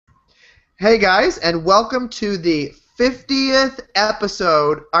Hey guys, and welcome to the 50th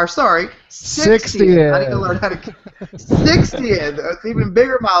episode, or sorry, 60th. I need to learn how to 60th, it's even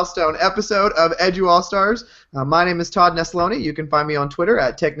bigger milestone episode of EduAllStars. My name is Todd Nesloni. You can find me on Twitter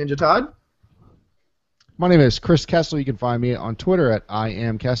at TechNinjaTodd. My name is Chris Kessler. You can find me on Twitter at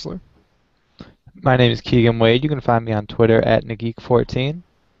IamKessler. My name is Keegan Wade. You can find me on Twitter at Nageek14.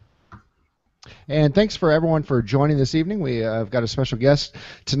 And thanks for everyone for joining this evening. We've got a special guest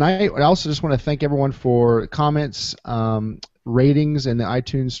tonight. I also just want to thank everyone for comments, ratings in the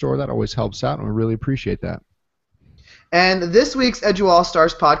iTunes store. That always helps out, and we really appreciate that. And this week's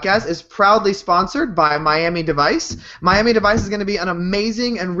EduAllStars podcast is proudly sponsored by Miami Device. Miami Device is going to be an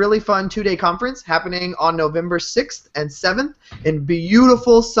amazing and really fun two-day conference happening on November 6th and 7th in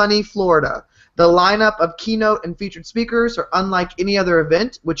beautiful, sunny Florida. The lineup of keynote and featured speakers are unlike any other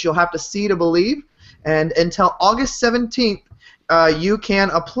event, which you'll have to see to believe. And until August 17th, you can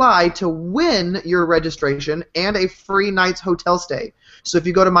apply to win your registration and a free night's hotel stay. So if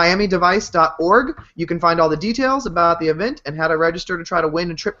you go to miamidevice.org, you can find all the details about the event and how to register to try to win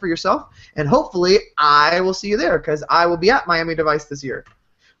a trip for yourself. And hopefully I will see you there because I will be at Miami Device this year.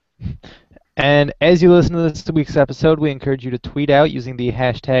 And as you listen to this week's episode, we encourage you to tweet out using the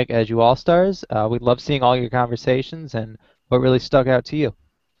hashtag EduAllStars. We love seeing all your conversations and what really stuck out to you.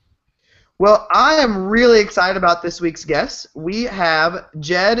 Well, I am really excited about this week's guest. We have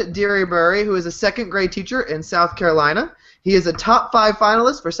Jed Dearybury, who is a second grade teacher in South Carolina. He is a top 5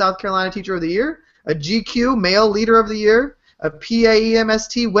 finalist for South Carolina Teacher of the Year, a GQ Male Leader of the Year, a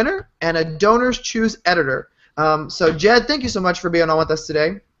PAEMST winner, and a Donors Choose editor. So, Jed, thank you so much for being on with us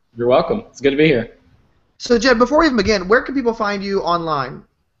today. You're welcome. It's good to be here. So, Jed, before we even begin, where can people find you online?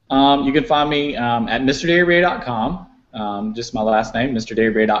 You can find me at MrDearybury.com, just my last name,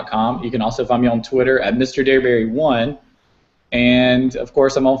 MrDearybury.com. You can also find me on Twitter at MrDearybury1. And, of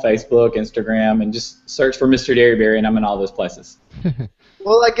course, I'm on Facebook, Instagram, and just search for Mr. Dearybury, and I'm in all those places.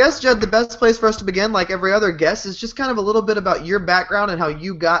 Well, I guess, Jed, the best place for us to begin, like every other guest, is just kind of a little bit about your background and how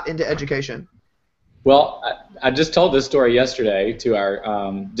you got into education. Well, I just told this story yesterday to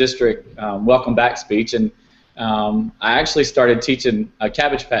our district welcome back speech, and I actually started teaching a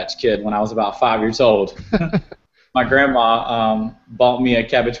Cabbage Patch Kid when I was about 5 years old. My grandma bought me a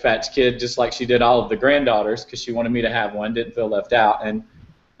Cabbage Patch Kid just like she did all of the granddaughters because she wanted me to have one, didn't feel left out. And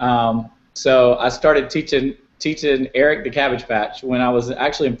so I started teaching Eric the Cabbage Patch when I was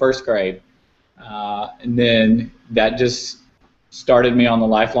actually in first grade. And then that just started me on the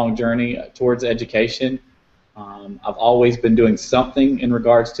lifelong journey towards education. I've always been doing something in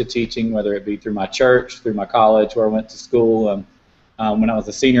regards to teaching, whether it be through my church, through my college where I went to school. When I was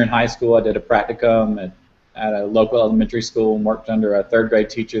a senior in high school, I did a practicum at a local elementary school and worked under a third grade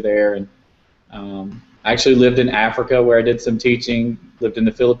teacher there. And I actually lived in Africa where I did some teaching, lived in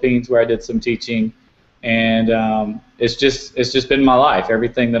the Philippines where I did some teaching, and it's just been my life.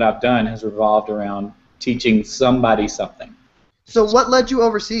 Everything that I've done has revolved around teaching somebody something. So what led you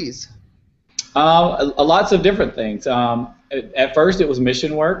overseas? Lots of different things. At first it was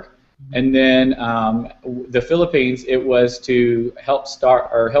mission work, and then the Philippines, it was to help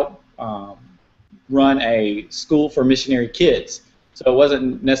run a school for missionary kids. So it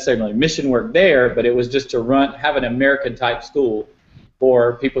wasn't necessarily mission work there, but it was just to have an American type school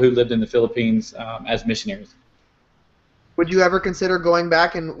for people who lived in the Philippines as missionaries. Would you ever consider going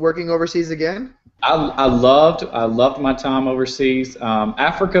back and working overseas again? I loved my time overseas.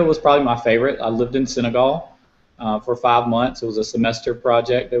 Africa was probably my favorite. I lived in Senegal for 5 months. It was a semester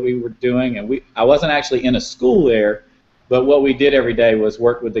project that we were doing, and I wasn't actually in a school there, but what we did every day was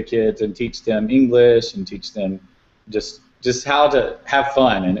work with the kids and teach them English and teach them just how to have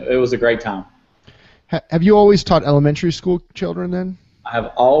fun, and it was a great time. Have you always taught elementary school children then? I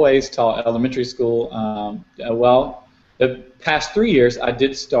have always taught elementary school. Well, the past 3 years, I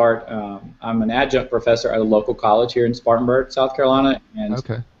did start. I'm an adjunct professor at a local college here in Spartanburg, South Carolina, and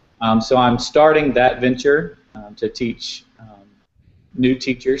okay. So I'm starting that venture to teach new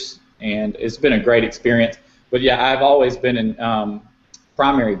teachers, and it's been a great experience. But yeah, I've always been in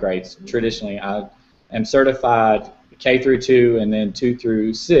primary grades traditionally. I am certified K through 2 and then 2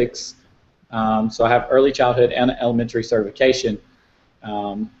 through 6. So I have early childhood and elementary certification.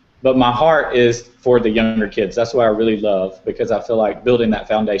 But my heart is for the younger kids. That's what I really love because I feel like building that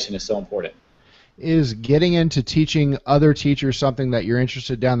foundation is so important. Is getting into teaching other teachers something that you're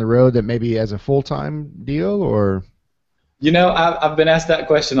interested down the road that maybe as a full-time deal, or? You know, I've been asked that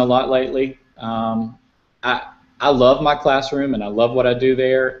question a lot lately. I love my classroom and I love what I do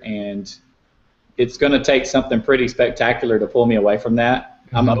there, and it's going to take something pretty spectacular to pull me away from that.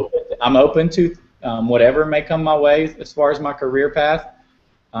 Mm-hmm. I'm open to whatever may come my way as far as my career path.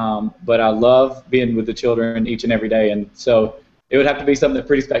 but I love being with the children each and every day, and so it would have to be something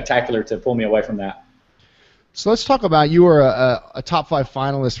pretty spectacular to pull me away from that. So let's talk about, you were a top 5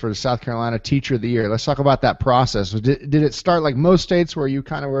 finalist for the South Carolina Teacher of the Year. Let's talk about that process. Did it start like most states where you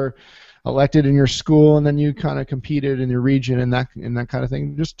kind of were elected in your school and then you kind of competed in your region and that kind of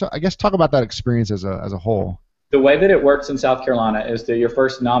thing? Just I guess talk about that experience as a whole. The way that it works in South Carolina is that you're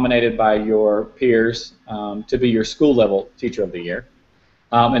first nominated by your peers to be your school level Teacher of the Year,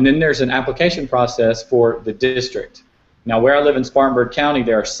 and then there's an application process for the district. Now, where I live in Spartanburg County,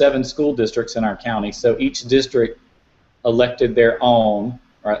 there are 7 school districts in our county, so each district elected their own,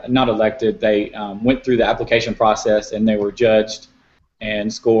 or not elected, they went through the application process and they were judged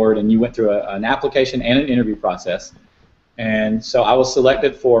and scored, and you went through an application and an interview process. And so I was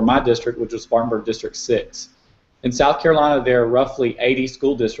selected for my district, which was Spartanburg District 6. In South Carolina, there are roughly 80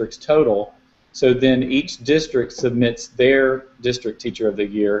 school districts total, so then each district submits their district Teacher of the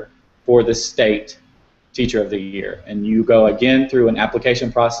Year for the state Teacher of the Year, and you go again through an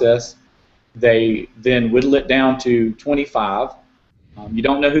application process. They then whittle it down to 25. You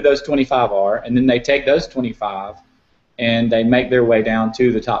don't know who those 25 are, and then they take those 25 and they make their way down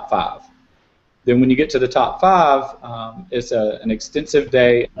to the top 5. Then when you get to the top 5, it's an extensive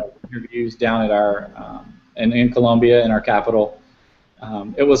day of interviews down at our in Columbia, in our capital.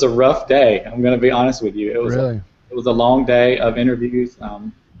 It was a rough day. I'm going to be honest with you. It was a long day of interviews.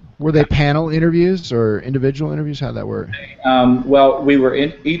 Were they panel interviews or individual interviews? How'd that work? Well, we were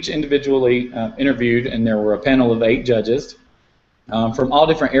each individually interviewed, and there were a panel of 8 judges from all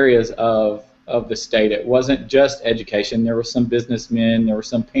different areas of the state. It wasn't just education. There were some businessmen. There were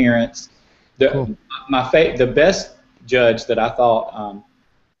some parents. Cool. The best judge that I thought,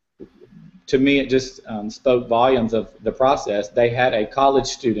 to me, it just spoke volumes of the process. They had a college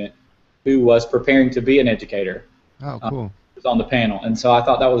student who was preparing to be an educator. Oh, cool. On the panel, and so I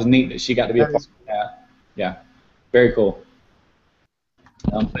thought that was neat that she got to be a part of that. Yeah, very cool.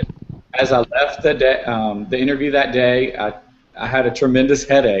 But as I left the interview that day, I had a tremendous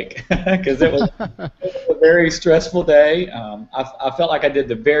headache because it was a very stressful day. I felt like I did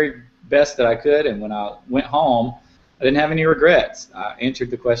the very best that I could, and when I went home, I didn't have any regrets. I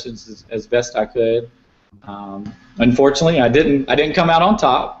answered the questions as best I could. Unfortunately, I didn't come out on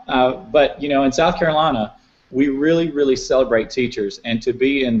top. But in South Carolina, we really celebrate teachers, and to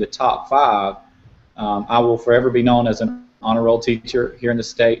be in the top 5, I will forever be known as an honor roll teacher here in the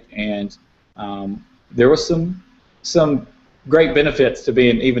state, and there was some great benefits to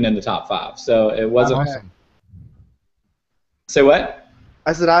being even in the top 5. So it wasn't. Awesome. Say what?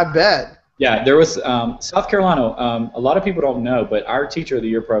 I said, I bet. Yeah, there was South Carolina. A lot of people don't know, but our Teacher of the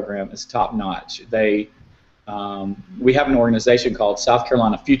Year program is top notch. We have an organization called South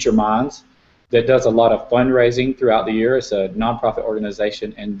Carolina Future Minds that does a lot of fundraising throughout the year. It's a nonprofit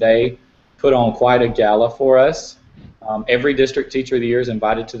organization, and they put on quite a gala for us. Every district Teacher of the Year is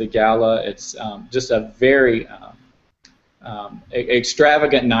invited to the gala. It's just a very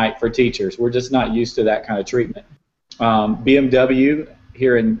extravagant night for teachers. We're just not used to that kind of treatment. BMW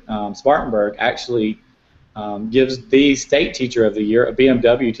here in Spartanburg actually gives the state Teacher of the Year a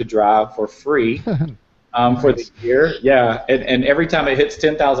BMW to drive for free. Nice. For the year, yeah, and every time it hits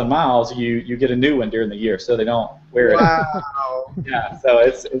 10,000 miles, you get a new one during the year, so they don't wear it. Wow. Yeah, so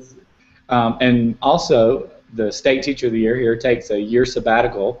it's and also the state Teacher of the Year here takes a year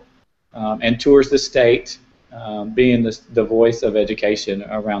sabbatical and tours the state, being the voice of education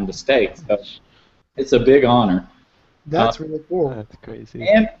around the state. So it's a big honor. That's really cool. That's crazy.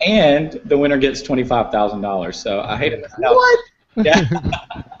 And the winner gets $25,000. So I hate it. What? Yeah.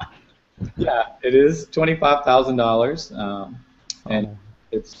 Yeah, it is $25,000, and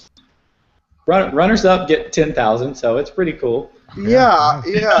it's runners up get $10,000, so it's pretty cool. Yeah.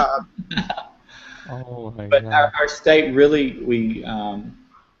 Oh my But God. our state really we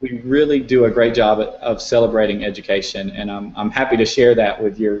really do a great job of celebrating education, and I'm happy to share that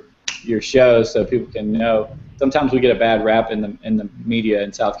with your show so people can know. Sometimes we get a bad rap in the media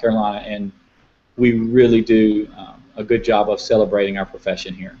in South Carolina, and we really do a good job of celebrating our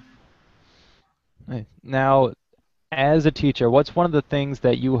profession here. Nice. Now, as a teacher, what's one of the things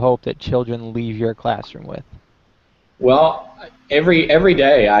that you hope that children leave your classroom with? Well, every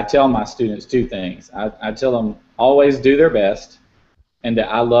day I tell my students 2 things. I tell them always do their best, and that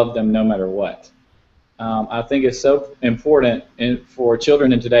I love them no matter what. I think it's so important for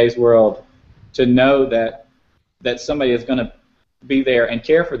children in today's world to know that somebody is going to be there and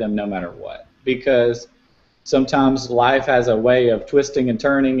care for them no matter what, because sometimes life has a way of twisting and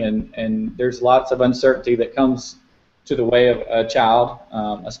turning, and there's lots of uncertainty that comes to the way of a child,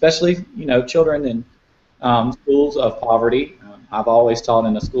 especially children in schools of poverty. I've always taught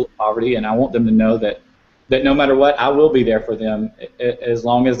in a school of poverty, and I want them to know that no matter what, I will be there for them as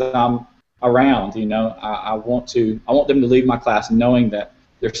long as I'm around. You know, I want them to leave my class knowing that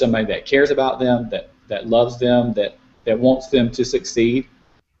there's somebody that cares about them, that loves them, that wants them to succeed.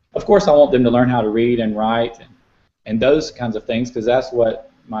 Of course, I want them to learn how to read and write and those kinds of things, because that's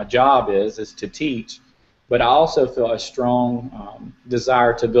what my job is to teach. But I also feel a strong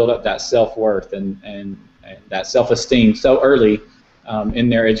desire to build up that self-worth and that self-esteem so early in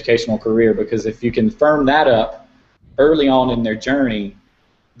their educational career, because if you can firm that up early on in their journey,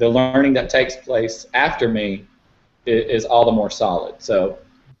 the learning that takes place after me is all the more solid. So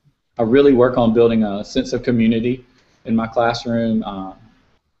I really work on building a sense of community in my classroom,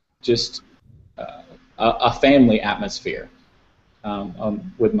 just a family atmosphere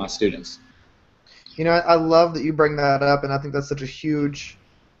with my students. You know, I love that you bring that up, and I think that's such a huge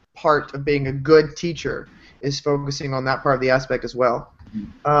part of being a good teacher is focusing on that part of the aspect as well.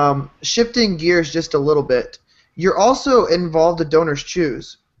 Shifting gears just a little bit, you're also involved at Donors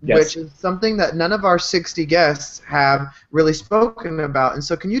Choose, Yes. which is something that none of our 60 guests have really spoken about. And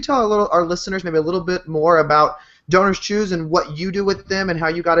so can you tell our listeners maybe a little bit more about Donors Choose and what you do with them and how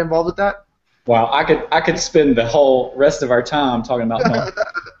you got involved with that? Wow, I could spend the whole rest of our time talking about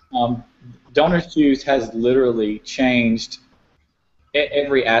Donors. Donors Choose has literally changed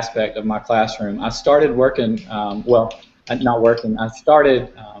every aspect of my classroom. I started working, not working, I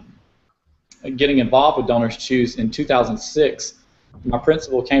started getting involved with Donors Choose in 2006. My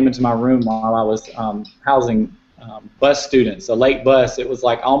principal came into my room while I was housing bus students, a late bus. It was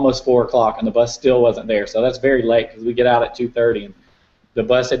like almost 4 o'clock and the bus still wasn't there, so that's very late because we get out at 2:30 and the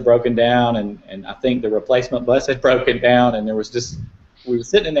bus had broken down, and I think the replacement bus had broken down, and we were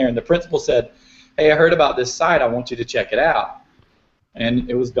sitting in there, and the principal said, "Hey, I heard about this site. I want you to check it out." And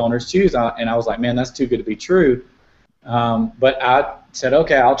it was Donors Choose, and I was like, "Man, that's too good to be true." But I said,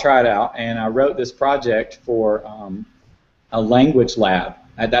 "Okay, I'll try it out," and I wrote this project for a language lab.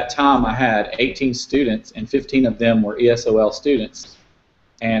 At that time, I had 18 students, and 15 of them were ESOL students,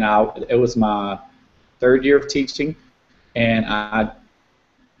 and it was my 3rd year of teaching, and I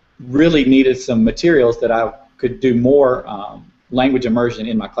really needed some materials that I could do more language immersion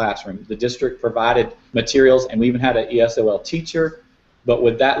in my classroom. The district provided materials, and we even had an ESOL teacher, but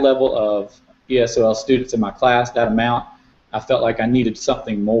with that level of ESOL students in my class, that amount, I felt like I needed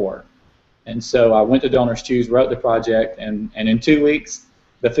something more. And so I went to Donors Choose, wrote the project, and in 2 weeks,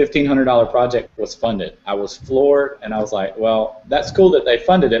 the $1,500 project was funded. I was floored, and I was like, well, that's cool that they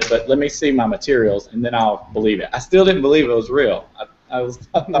funded it, but let me see my materials, and then I'll believe it. I still didn't believe it was real. I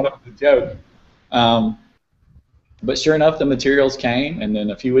thought it was a joke. But sure enough, the materials came, and then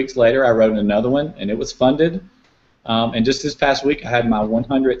a few weeks later, I wrote another one, and it was funded. And just this past week, I had my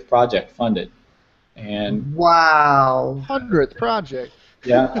 100th project funded. And wow. 100th project.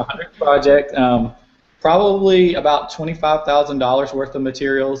 Yeah, 100th project. Probably about $25,000 worth of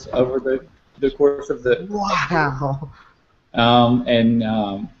materials over the course of the. Wow.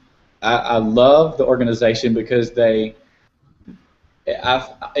 I love the organization because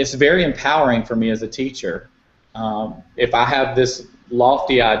it's very empowering for me as a teacher. If I have this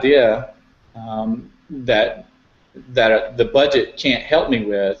lofty idea that the budget can't help me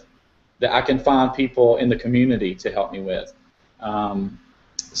with, that I can find people in the community to help me with.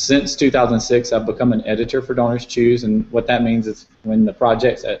 Since 2006, I've become an editor for Donors Choose, and what that means is when the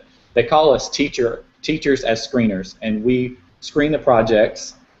projects, they call us teachers as screeners, and we screen the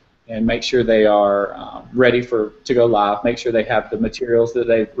projects and make sure they are ready to go live, make sure they have the materials that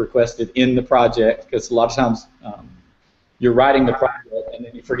they've requested in the project, because a lot of times you're writing the project and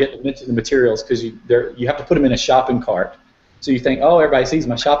then you forget to mention the materials because you have to put them in a shopping cart. So you think, oh, everybody sees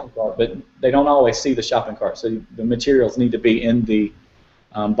my shopping cart, but they don't always see the shopping cart. So the materials need to be in the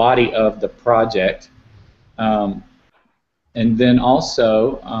body of the project. And then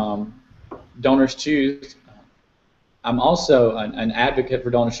also, Donors Choose, I'm also an advocate for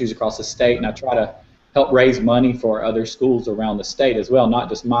Donors Choose across the state, and I try to help raise money for other schools around the state as well, not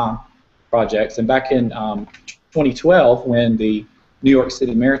just my projects. And back in 2012, when the New York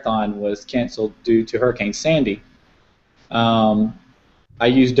City Marathon was canceled due to Hurricane Sandy, I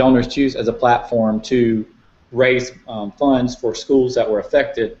used Donors Choose as a platform to raise funds for schools that were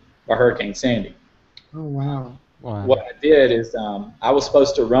affected by Hurricane Sandy. Oh, wow. Wow. What I did is I was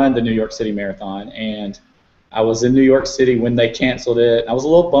supposed to run the New York City Marathon, and I was in New York City when they canceled it. I was a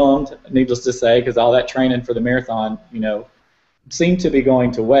little bummed, needless to say, because all that training for the marathon, seemed to be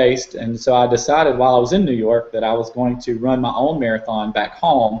going to waste. And so I decided while I was in New York that I was going to run my own marathon back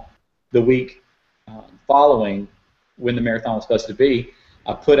home the week following when the marathon was supposed to be.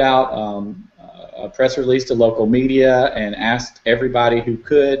 I put out a press release to local media and asked everybody who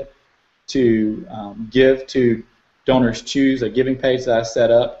could to give to Donors Choose, a giving page that I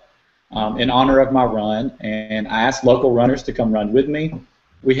set up in honor of my run, and I asked local runners to come run with me.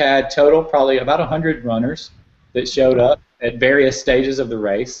 We had total probably about 100 runners that showed up at various stages of the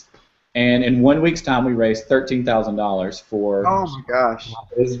race, and in 1 week's time we raised $13,000 for. Oh my gosh!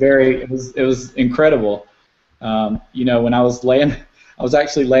 It was incredible. You know, when I was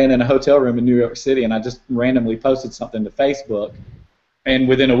actually laying in a hotel room in New York City, and I just randomly posted something to Facebook, and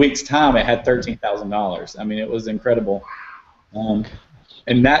within a week's time it had $13,000. I mean, it was incredible.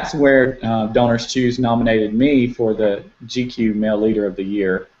 And that's where Donors Choose nominated me for the GQ Male Leader of the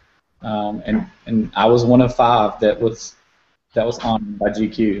Year, and I was one of 5 that was honored by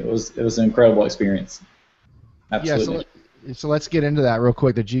GQ. It was an incredible experience. Absolutely. Yeah, so let's get into that real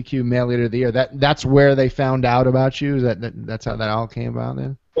quick. The GQ Male Leader of the Year. That's where they found out about you. That's how that all came about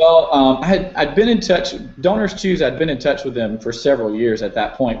then. Well, I'd been in touch. Donors Choose. I'd been in touch with them for several years at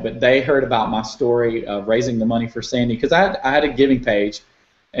that point, but they heard about my story of raising the money for Sandy because I had a giving page,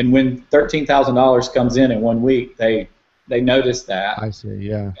 and when $13,000 comes in 1 week, they noticed that. I see.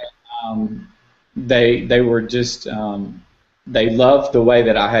 Yeah. And, they were just they loved the way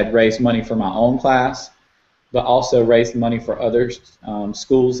that I had raised money for my own class, but also raised money for other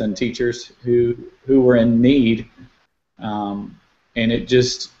schools and teachers who were in need. And it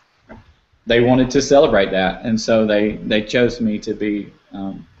just, they wanted to celebrate that, and so they chose me to be,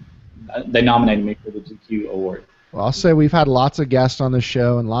 they nominated me for the GQ award. Well, I'll say we've had lots of guests on the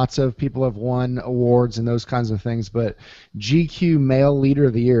show, and lots of people have won awards and those kinds of things, but GQ Male Leader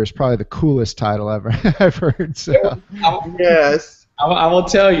of the Year is probably the coolest title ever I've heard. So. Yes. I will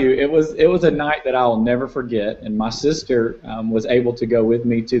tell you, it was a night that I will never forget, and my sister was able to go with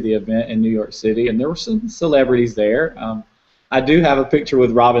me to the event in New York City, and there were some celebrities there. I do have a picture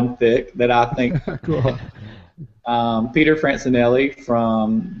with Robin Thicke that I think. Cool. Peter Francinelli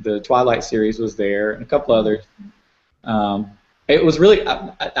from the Twilight series was there, and a couple others. It was really,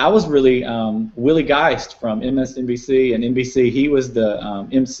 I was really Willie Geist from MSNBC and NBC. He was the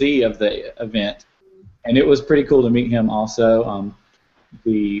MC of the event, and it was pretty cool to meet him also.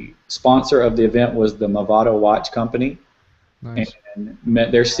 The sponsor of the event was the Movado Watch Company. Nice. And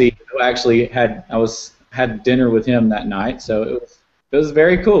met their CEO. Actually, had dinner with him that night, so it was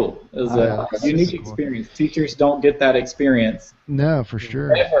very cool. It was a unique experience. Teachers don't get that experience. No, for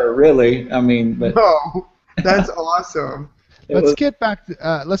sure. Never really. I mean, but No, that's awesome. Let's get back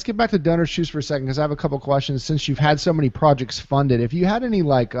to Donors Choose for a second, because I have a couple questions. Since you've had so many projects funded, if you had any,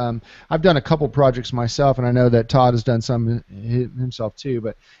 like, I've done a couple projects myself, and I know that Todd has done some himself too.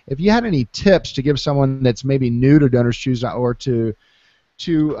 But if you had any tips to give someone that's maybe new to Donors Choose or to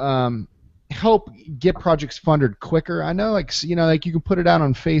help get projects funded quicker. I know, like, you know, like you can put it out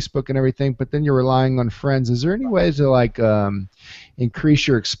on Facebook and everything, but then you're relying on friends. Is there any ways to, like, increase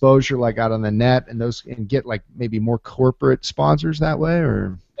your exposure, like, out on the net and get, like, maybe more corporate sponsors that way?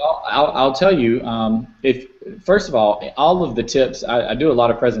 Or well, I'll tell you, if first of all of the tips, I do a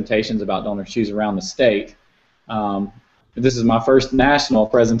lot of presentations about Donors Choose around the state. This is my first national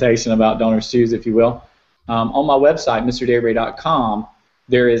presentation about Donors Choose, if you will. On my website, MrDearybury.com,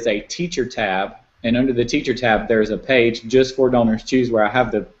 there is a teacher tab, and under the teacher tab there's a page just for Donors Choose where I have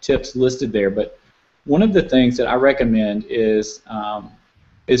the tips listed there. But one of the things that I recommend is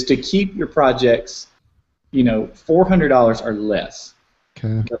to keep your projects, you know, $400 or less.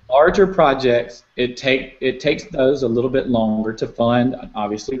 Okay. The larger projects, it takes those a little bit longer to fund,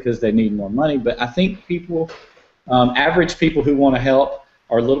 obviously, because they need more money. But I think people, average people who want to help,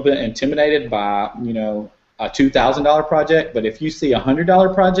 are a little bit intimidated by, you know, a $2,000 project, but if you see a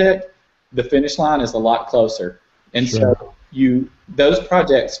 $100 project, the finish line is a lot closer, and Sure. so those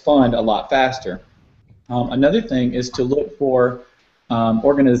projects fund a lot faster. Another thing is to look for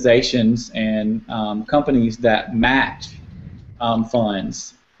organizations and companies that match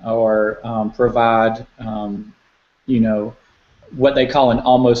funds or provide, you know, what they call an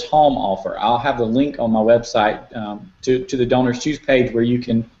almost home offer. I'll have the link on my website to the Donors Choose page where you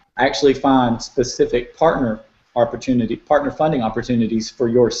can actually find specific partner funding opportunities for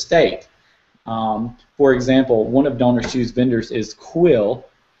your state. For example, one of Donors Choose vendors is Quill,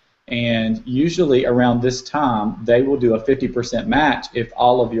 and usually around this time they will do a 50% match if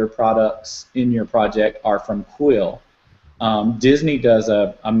all of your products in your project are from Quill. Disney does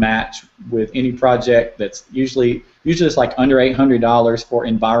a match with any project that's usually it's like under $800 for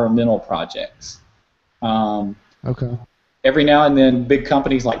environmental projects. Okay. Every now and then, big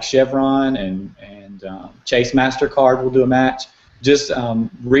companies like Chevron and Chase MasterCard will do a match. just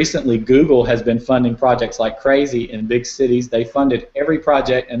recently, Google has been funding projects like crazy in big cities. They funded every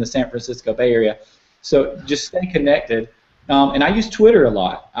project in the San Francisco Bay Area. So just stay connected. And I use Twitter a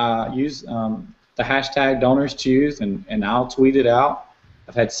lot. I use the hashtag DonorsChoose, and I'll tweet it out.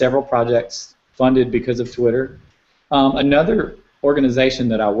 I've had several projects funded because of Twitter. Another organization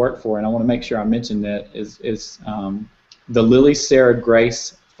that I work for, and I want to make sure I mention that, is the Lily Sarah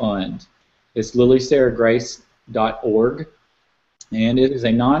Grace Fund. It's lilysarahgrace.org. And it is a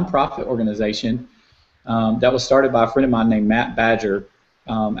nonprofit organization that was started by a friend of mine named Matt Badger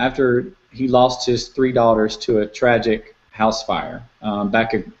after he lost his 3 daughters to a tragic house fire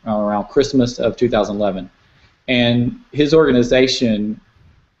back around Christmas of 2011. And his organization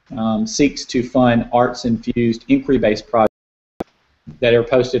seeks to fund arts-infused, inquiry-based projects that are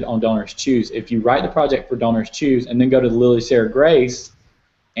posted on DonorsChoose. If you write the project for DonorsChoose and then go to the Lily Sarah Grace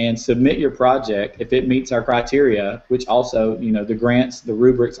and submit your project, if it meets our criteria, which also, the grants, the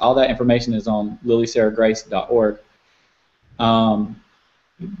rubrics, all that information is on lilysarahgrace.org,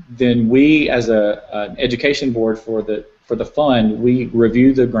 then we, as an education board for the fund, we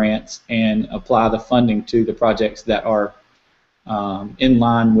review the grants and apply the funding to the projects that are in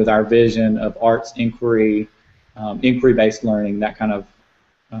line with our vision of arts inquiry, inquiry-based learning, that kind of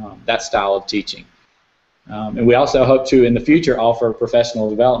that style of teaching. And we also hope to, in the future, offer professional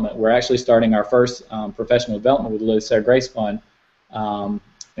development. We're actually starting our first professional development with the Lily Sarah Grace Fund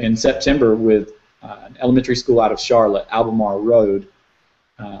in September with an elementary school out of Charlotte, Albemarle Road.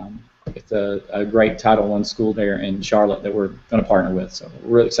 It's a great Title I school there in Charlotte that we're going to partner with. So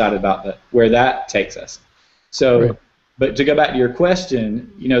we're really excited about where that takes us. So, Great. But to go back to your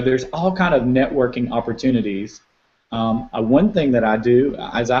question, there's all kind of networking opportunities. One thing that I do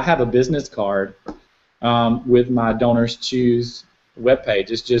is I have a business card with my DonorsChoose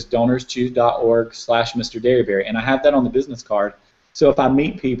webpage. It's just donorschoose.org/Mr. Dearybury, and I have that on the business card. So if I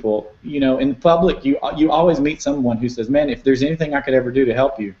meet people, in public, you always meet someone who says, "Man, if there's anything I could ever do to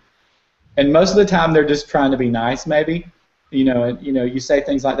help you," and most of the time they're just trying to be nice, maybe, you say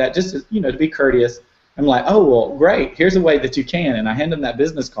things like that just to be courteous. I'm like, "Oh, well, great. Here's a way that you can," and I hand them that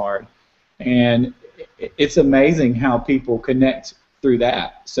business card, and it's amazing how people connect through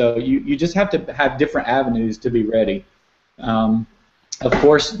that. So you just have to have different avenues to be ready. Of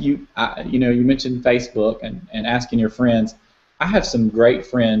course, you mentioned Facebook and asking your friends. I have some great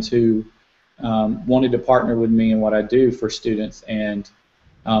friends who wanted to partner with me in what I do for students, and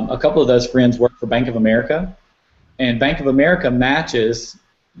a couple of those friends work for Bank of America, and Bank of America matches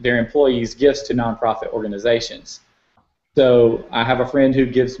their employees' gifts to nonprofit organizations. So I have a friend who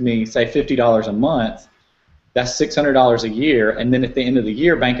gives me, say, $50 a month. That's $600 a year, and then at the end of the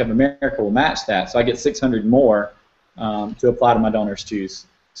year, Bank of America will match that. So I get $600 more to apply to my DonorsChoose.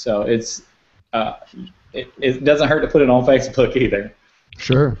 So it doesn't hurt to put it on Facebook either.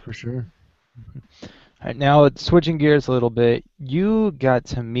 Sure, for sure. All right, now switching gears a little bit, you got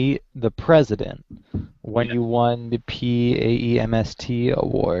to meet the president when you won the PAEMST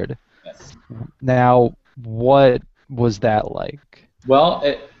award. Yes. Now, what was that like? Well,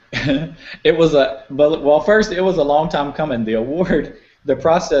 first it was a long time coming. The award, the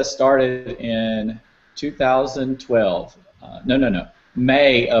process started in 2012.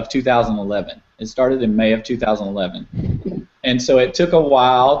 May of 2011. It started in May of 2011. And so it took a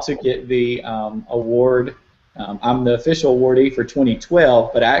while to get the award. I'm the official awardee for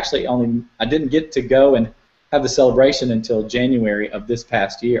 2012, but I didn't get to go and have the celebration until January of this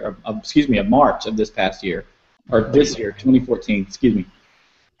past year, of March of this past year, or this year, 2014, excuse me.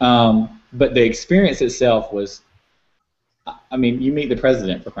 But the experience itself was, you meet the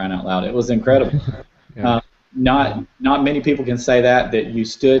president, for crying out loud. It was incredible. Yeah. Not many people can say that you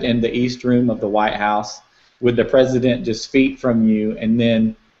stood in the East Room of the White House with the president just feet from you, and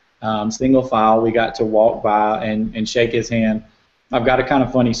then single file, we got to walk by and shake his hand. I've got a kind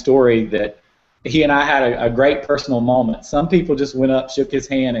of funny story that he and I had a great personal moment. Some people just went up, shook his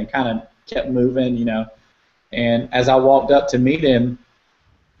hand, and kind of kept moving, And as I walked up to meet him,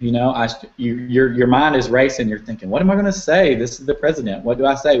 your mind is racing. You're thinking, what am I going to say? This is the president. What do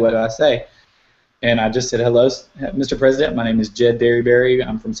I say? What do I say? And I just said, "Hello, Mr. President. My name is Jed Dearybury.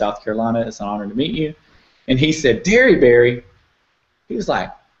 I'm from South Carolina. It's an honor to meet you." And he said, "Dearybury?" He was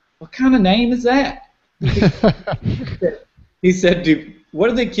like, "What kind of name is that?" He said, "What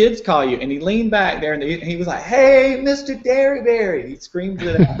do the kids call you?" And he leaned back there and he was like, "Hey, Mr. Dearybury!" He screamed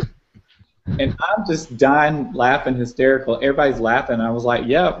it out. And I'm just dying, laughing, hysterical. Everybody's laughing. And I was like,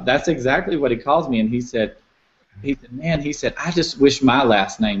 "Yeah, that's exactly what he calls me." And he said, "Man," he said, "I just wish my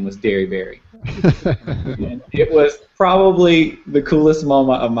last name was Dearybury." And it was probably the coolest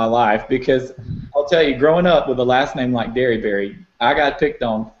moment of my life, because I'll tell you, growing up with a last name like Dearybury, I got picked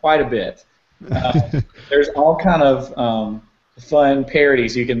on quite a bit. There's all kind of fun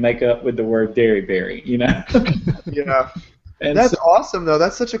parodies you can make up with the word Dearybury, you know. Yeah. And That's so awesome, though.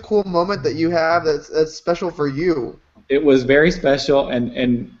 That's such a cool moment that you have that's special for you. it was very special,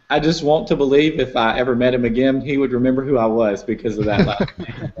 and I just want to believe if I ever met him again, he would remember who I was because of that last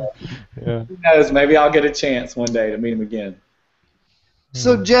name. Yeah. Who knows? Maybe I'll get a chance one day to meet him again.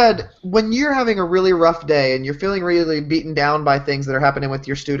 So, Jed, when you're having a really rough day and you're feeling really beaten down by things that are happening with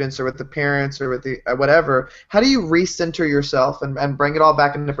your students or with the parents or with the whatever, how do you recenter yourself and bring it all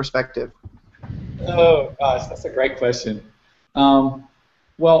back into perspective? Oh gosh, that's a great question.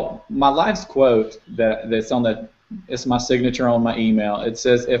 Well, my life's quote that's on it's my signature on my email. It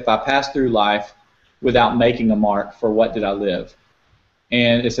says, "If I pass through life without making a mark, for what did I live?"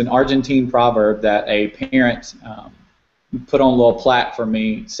 And it's an Argentine proverb that a parent put on a little plaque for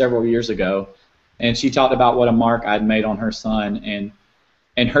me several years ago, and she talked about what a mark I'd made on her son,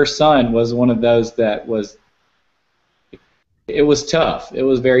 and her son was one of those that was. It was tough. It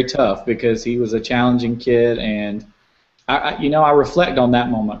was very tough because he was a challenging kid, and I reflect on that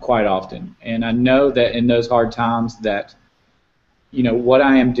moment quite often, and I know that in those hard times that, what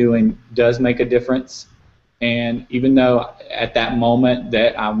I am doing does make a difference, and even though at that moment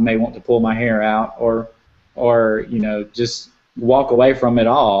that I may want to pull my hair out or just walk away from it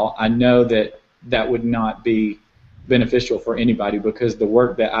all, I know that that would not be beneficial for anybody because the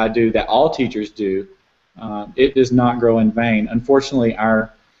work that I do, that all teachers do, it does not grow in vain. Unfortunately,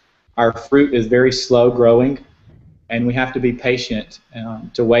 our fruit is very slow growing, and we have to be patient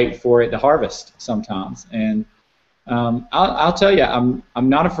to wait for it to harvest sometimes. And I'll tell you, I'm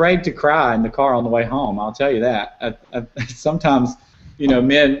not afraid to cry in the car on the way home. I'll tell you that. Sometimes,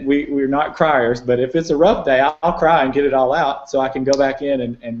 men, we're not criers, but if it's a rough day, I'll cry and get it all out so I can go back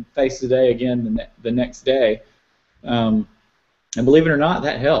in and face the day again the next day. And believe it or not,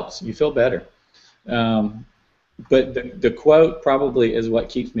 that helps. You feel better. But the quote probably is what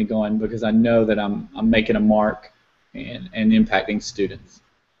keeps me going because I know that I'm making a mark and impacting students.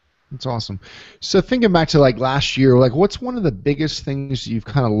 That's awesome. So thinking back to like last year, like what's one of the biggest things you've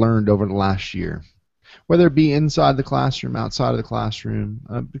kind of learned over the last year? Whether it be inside the classroom, outside of the classroom,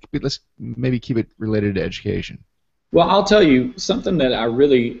 let's maybe keep it related to education. Well, I'll tell you something that I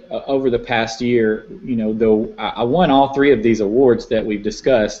really, over the past year, though I won all 3 of these awards that we've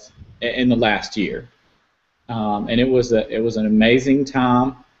discussed in the last year. And it was an amazing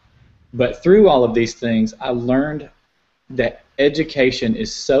time, but through all of these things, I learned that education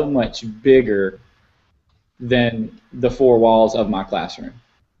is so much bigger than the 4 walls of my classroom.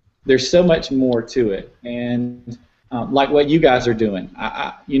 There's so much more to it, and like what you guys are doing.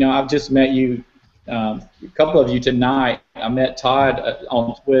 I've just met you, a couple of you tonight. I met Todd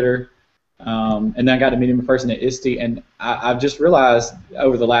on Twitter, and then I got to meet him in person at ISTE, and I've just realized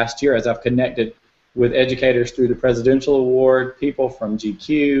over the last year as I've connected with educators through the Presidential Award, people from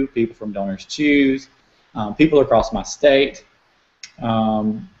GQ, people from Donors Choose, people across my state,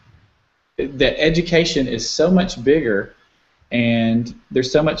 that education is so much bigger and there's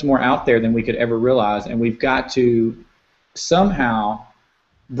so much more out there than we could ever realize, and we've got to somehow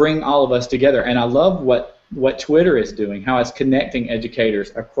bring all of us together. And I love what Twitter is doing, how it's connecting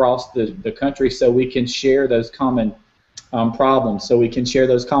educators across the country so we can share those common problems, so we can share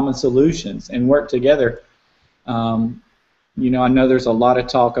those common solutions and work together. I know there's a lot of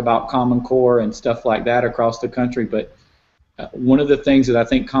talk about Common Core and stuff like that across the country, but one of the things that I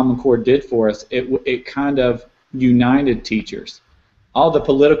think Common Core did for us, it kind of united teachers. All the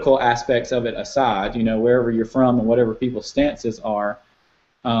political aspects of it aside, wherever you're from and whatever people's stances are,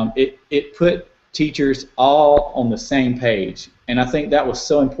 it put teachers all on the same page. And I think that was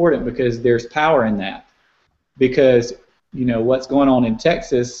so important because there's power in that. Because what's going on in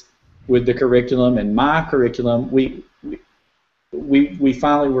Texas with the curriculum and my curriculum, we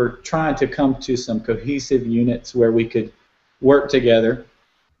finally were trying to come to some cohesive units where we could work together.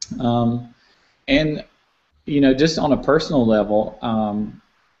 And just on a personal level,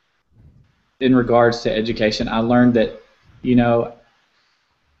 in regards to education, I learned that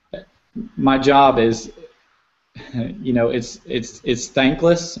my job is it's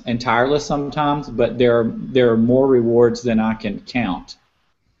thankless and tireless sometimes, but there are more rewards than I can count.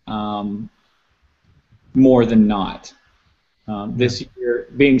 More than not. This year,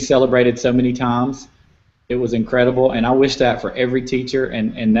 being celebrated so many times, it was incredible, and I wish that for every teacher,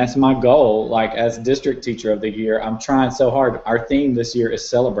 and that's my goal. Like as district teacher of the year, I'm trying so hard. Our theme this year is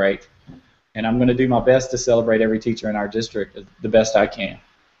celebrate, and I'm going to do my best to celebrate every teacher in our district the best I can.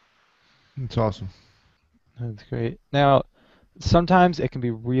 That's awesome. That's great. Now, sometimes it can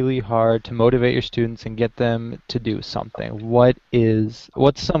be really hard to motivate your students and get them to do something.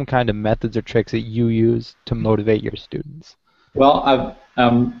 What's some kind of methods or tricks that you use to motivate your students? Well,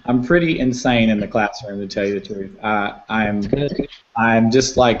 I'm pretty insane in the classroom, to tell you the truth. That's good. I'm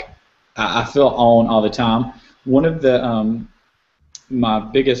just like I feel on all the time. One of the my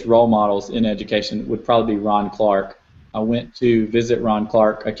biggest role models in education would probably be Ron Clark. I went to visit Ron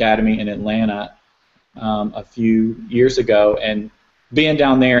Clark Academy in Atlanta a few years ago, and being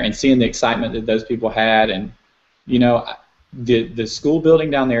down there and seeing the excitement that those people had, and you know, the school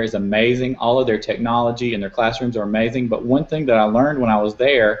building down there is amazing. All of their technology and their classrooms are amazing. But one thing that I learned when I was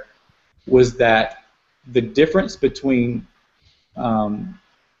there was that the difference between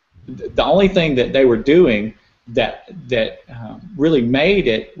the only thing that they were doing that really made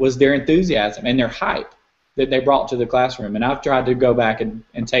it was their enthusiasm and their hype that they brought to the classroom. And I've tried to go back and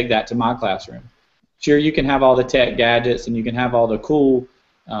take that to my classroom. Sure, you can have all the tech gadgets and you can have all the cool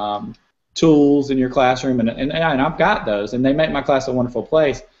tools in your classroom, and I've got those, and they make my class a wonderful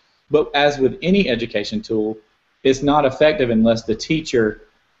place. But as with any education tool, it's not effective unless the teacher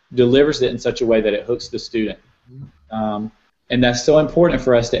delivers it in such a way that it hooks the student. And that's so important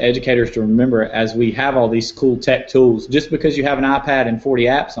for us, the educators, to remember as we have all these cool tech tools. Just because you have an iPad and 40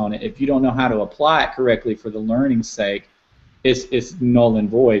 apps on it, if you don't know how to apply it correctly for the learning's sake, it's null and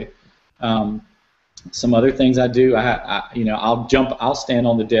void. Some other things I do, I'll stand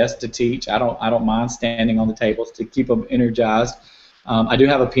on the desk to teach. I don't mind standing on the tables to keep them energized. I do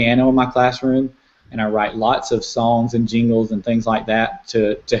have a piano in my classroom, and I write lots of songs and jingles and things like that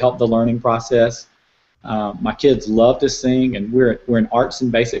to help the learning process. My kids love to sing, and we're an arts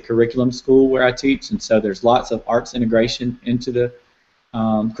and basic curriculum school where I teach, and so there's lots of arts integration into the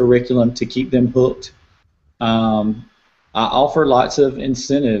curriculum to keep them hooked. I offer lots of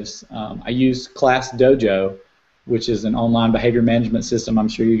incentives. I use Class Dojo, which is an online behavior management system. I'm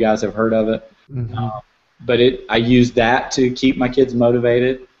sure you guys have heard of it. Mm-hmm. But I use that to keep my kids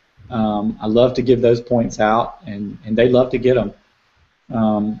motivated. I love to give those points out, and they love to get them.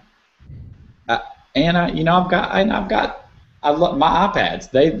 I love my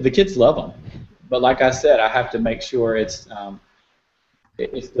iPads. The kids love them. But like I said, I have to make sure it's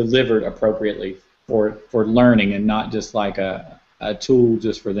delivered appropriately for learning and not just like a tool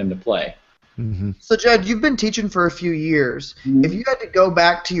just for them to play. Mm-hmm. So, Jed, you've been teaching for a few years. Mm-hmm. If you had to go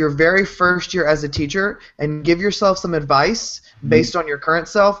back to your very first year as a teacher and give yourself some advice based on your current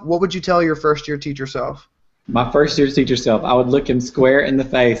self, what would you tell your first-year teacher self? My first-year teacher self, I would look him square in the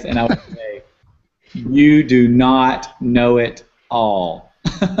face and I would say, you do not know it all.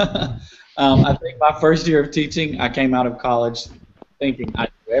 I think my first year of teaching, I came out of college thinking I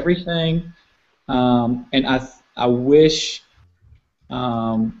knew everything. And I wish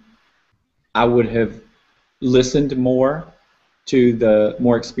I would have listened more to the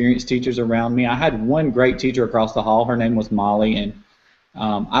more experienced teachers around me. I had one great teacher across the hall. Her name was Molly, and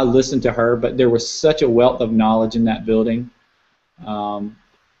I listened to her, but there was such a wealth of knowledge in that building.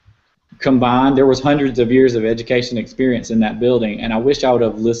 Combined, there was hundreds of years of education experience in that building, and I wish I would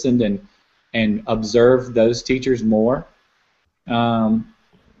have listened and observed those teachers more.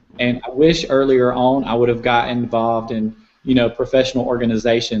 And I wish earlier on I would have gotten involved in, professional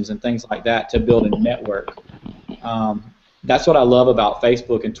organizations and things like that to build a network. That's what I love about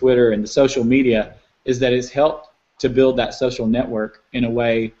Facebook and Twitter and the social media, is that it's helped to build that social network in a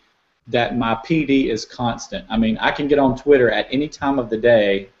way that my PD is constant. I mean, I can get on Twitter at any time of the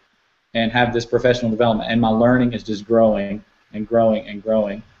day and have this professional development, and my learning is just growing and growing and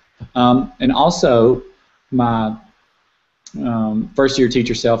growing. And also, my first-year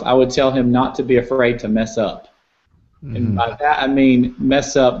teacher self, I would tell him not to be afraid to mess up. Mm-hmm. And by that I mean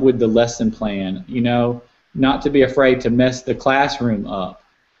mess up with the lesson plan, not to be afraid to mess the classroom up.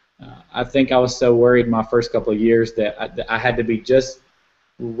 I think I was so worried my first couple of years that I had to be just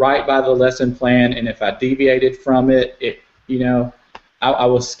right by the lesson plan, and if I deviated from it, I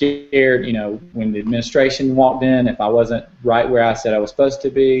was scared, when the administration walked in, if I wasn't right where I said I was supposed to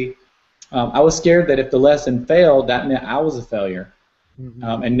be. I was scared that if the lesson failed, that meant I was a failure.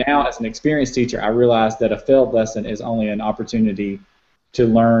 Mm-hmm. And now, as an experienced teacher, I realize that a failed lesson is only an opportunity to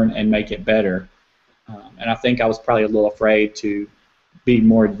learn and make it better. And I think I was probably a little afraid to be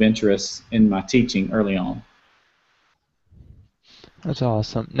more adventurous in my teaching early on. That's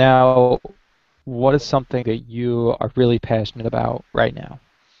awesome. Now, what is something that you are really passionate about right now?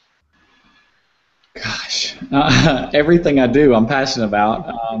 Gosh, everything I do, I'm passionate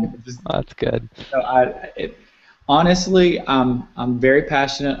about. That's good. Honestly, I'm very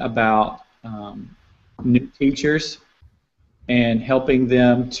passionate about new teachers and helping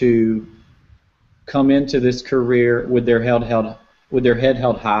them to come into this career with their head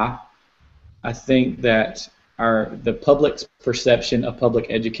held high. I think that the public's perception of public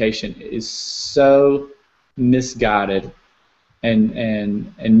education is so misguided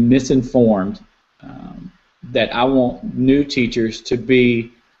and misinformed, that I want new teachers to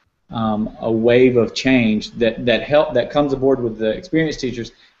be a wave of change that comes aboard with the experienced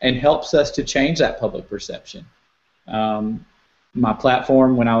teachers and helps us to change that public perception. My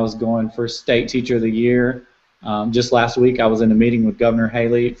platform when I was going for State Teacher of the Year, just last week I was in a meeting with Governor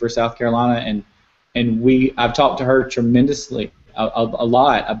Haley for South Carolina, and I've talked to her tremendously a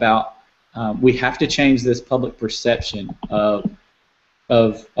lot about we have to change this public perception of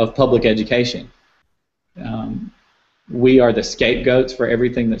public education. We are the scapegoats for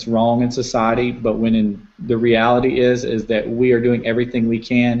everything that's wrong in society, but the reality is that we are doing everything we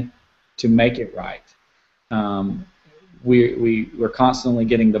can to make it right. We're constantly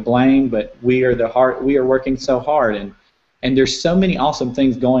getting the blame, but we are working so hard, and there's so many awesome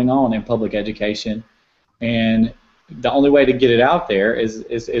things going on in public education, and the only way to get it out there is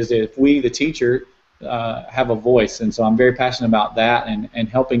if we, the teacher, have a voice. And so I'm very passionate about that and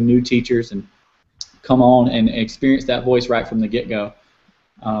helping new teachers and come on and experience that voice right from the get-go.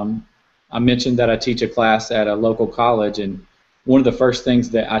 I mentioned that I teach a class at a local college, and one of the first things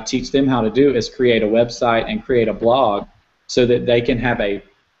that I teach them how to do is create a website and create a blog so that they can have a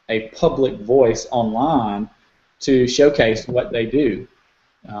public voice online to showcase what they do.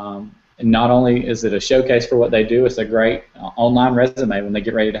 And not only is it a showcase for what they do, it's a great online resume when they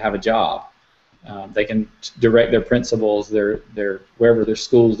get ready to have a job. They can direct their principals, their wherever their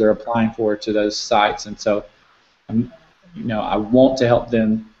schools they're applying for to those sites, and so, I want to help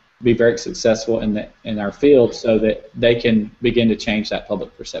them be very successful in our field so that they can begin to change that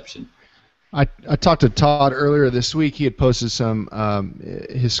public perception. I talked to Todd earlier this week. He had posted some.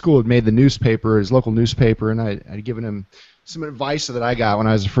 His school had made the newspaper, his local newspaper, and I'd given him some advice that I got when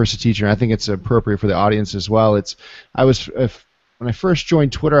I was a first teacher. And I think it's appropriate for the audience as well. When I first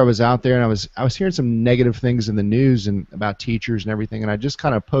joined Twitter, I was out there and I was hearing some negative things in the news and about teachers and everything, and I just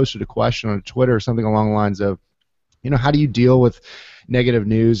kind of posted a question on Twitter, something along the lines of, how do you deal with negative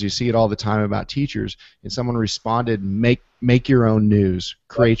news? You see it all the time about teachers, and someone responded, make your own news,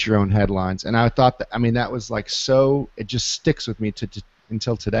 create your own headlines. And I thought that was like it just sticks with me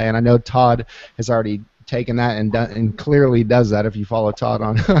until today. And I know Todd has already taken that and clearly does that. If you follow Todd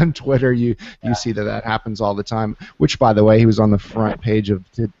on Twitter, you see that happens all the time, which, by the way, he was on the front page of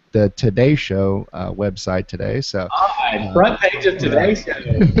the Today Show website today. So front page of Today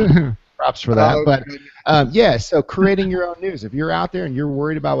Show. Props for that. But so creating your own news. If you're out there and you're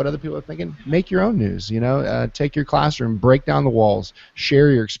worried about what other people are thinking, make your own news. Take your classroom, break down the walls,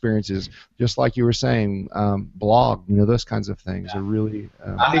 share your experiences, just like you were saying, blog. Those kinds of things are really.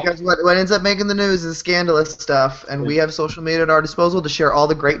 Because what ends up making the news is scandalous stuff, and we have social media at our disposal to share all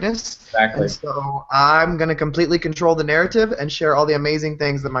the greatness. Exactly. And so I'm going to completely control the narrative and share all the amazing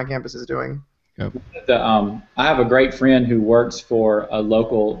things that my campus is doing. Yep. I have a great friend who works for a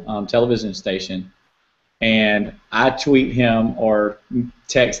local television station, and I tweet him or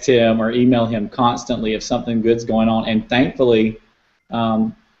text him or email him constantly if something good's going on, and thankfully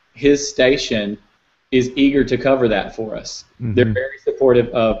his station is eager to cover that for us. Mm-hmm. They're very supportive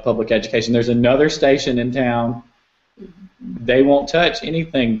of public education. There's another station in town. They won't touch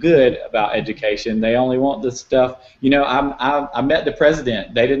anything good about education. They only want the stuff. I met the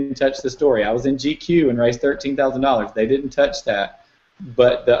president. They didn't touch the story. I was in GQ and raised $13,000. They didn't touch that,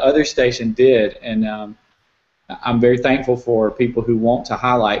 but the other station did. And I'm very thankful for people who want to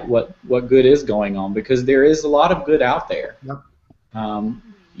highlight what good is going on, because there is a lot of good out there. Yep.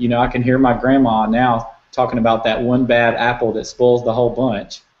 I can hear my grandma now talking about that one bad apple that spoils the whole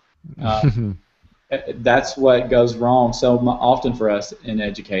bunch. That's what goes wrong so often for us in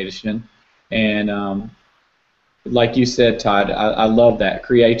education. And like you said, Todd, I love that.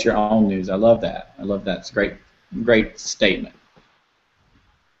 Create your own news. I love that. It's a great statement.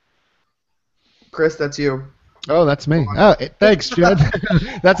 Chris, that's you. Oh, that's me. Oh, thanks, Judd.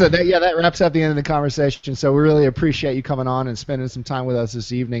 That wraps up the end of the conversation. So we really appreciate you coming on and spending some time with us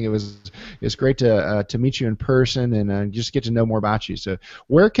this evening. It was great to meet you in person and just get to know more about you. So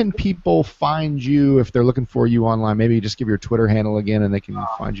where can people find you if they're looking for you online? Maybe just give your Twitter handle again, and they can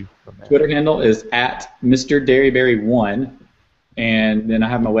find you from there. Twitter handle is at Mr. Dearybury1, and then I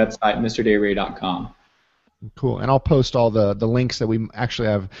have my website, MrDearybury.com. Cool, and I'll post all the links that we actually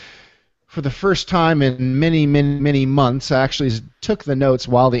have. For the first time in many, many, many months, I actually took the notes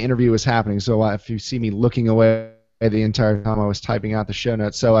while the interview was happening. So if you see me looking away the entire time, I was typing out the show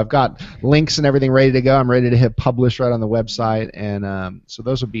notes. So I've got links and everything ready to go. I'm ready to hit publish right on the website, and so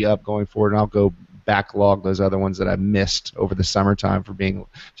those will be up going forward, and I'll go backlog those other ones that I've missed over the summertime for being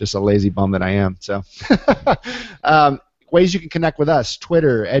just a lazy bum that I am. So, ways you can connect with us: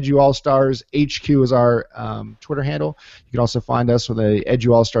 Twitter, EduAllStars HQ is our Twitter handle. You can also find us with a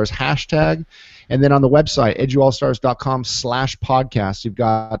EduAllStars hashtag. And then on the website, eduallstars.com/podcast, you've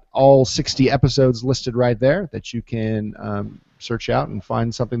got all 60 episodes listed right there that you can search out and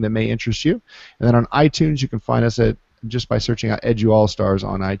find something that may interest you. And then on iTunes, you can find us just by searching out EduAllStars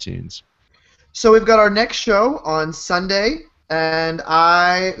on iTunes. So we've got our next show on Sunday, and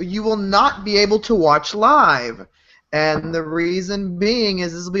you will not be able to watch live. And the reason being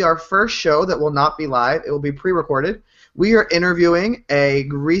is this will be our first show that will not be live. It will be pre-recorded. We are interviewing a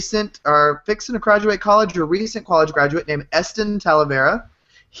recent college graduate named Eston Talavera.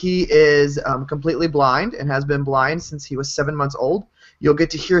 He is completely blind and has been blind since he was 7 months old. You'll get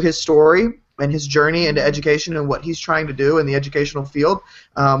to hear his story and his journey into education and what he's trying to do in the educational field.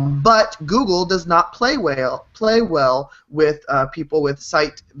 But Google does not play well with people with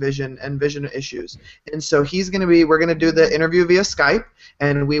sight vision and vision issues. And so we're going to do the interview via Skype,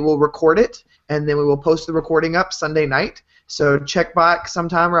 and we will record it, and then we will post the recording up Sunday night. So check back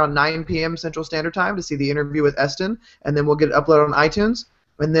sometime around 9 p.m. Central Standard Time to see the interview with Eston, and then we'll get it uploaded on iTunes.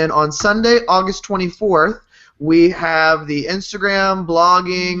 And then on Sunday, August 24th, we have the Instagram,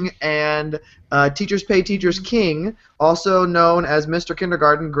 blogging, and Teachers Pay Teachers King, also known as Mr.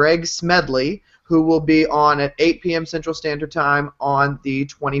 Kindergarten, Greg Smedley, who will be on at 8 p.m. Central Standard Time on the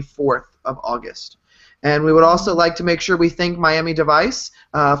 24th of August. And we would also like to make sure we thank Miami Device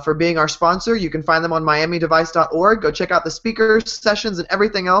for being our sponsor. You can find them on miamidevice.org. Go check out the speakers, sessions, and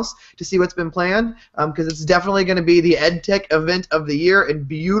everything else to see what's been planned, because it's definitely going to be the EdTech event of the year in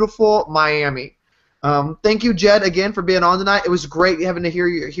beautiful Miami. Thank you, Jed, again for being on tonight. It was great having to hear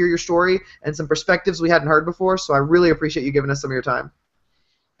your story and some perspectives we hadn't heard before, so I really appreciate you giving us some of your time.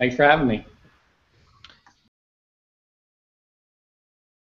 Thanks for having me.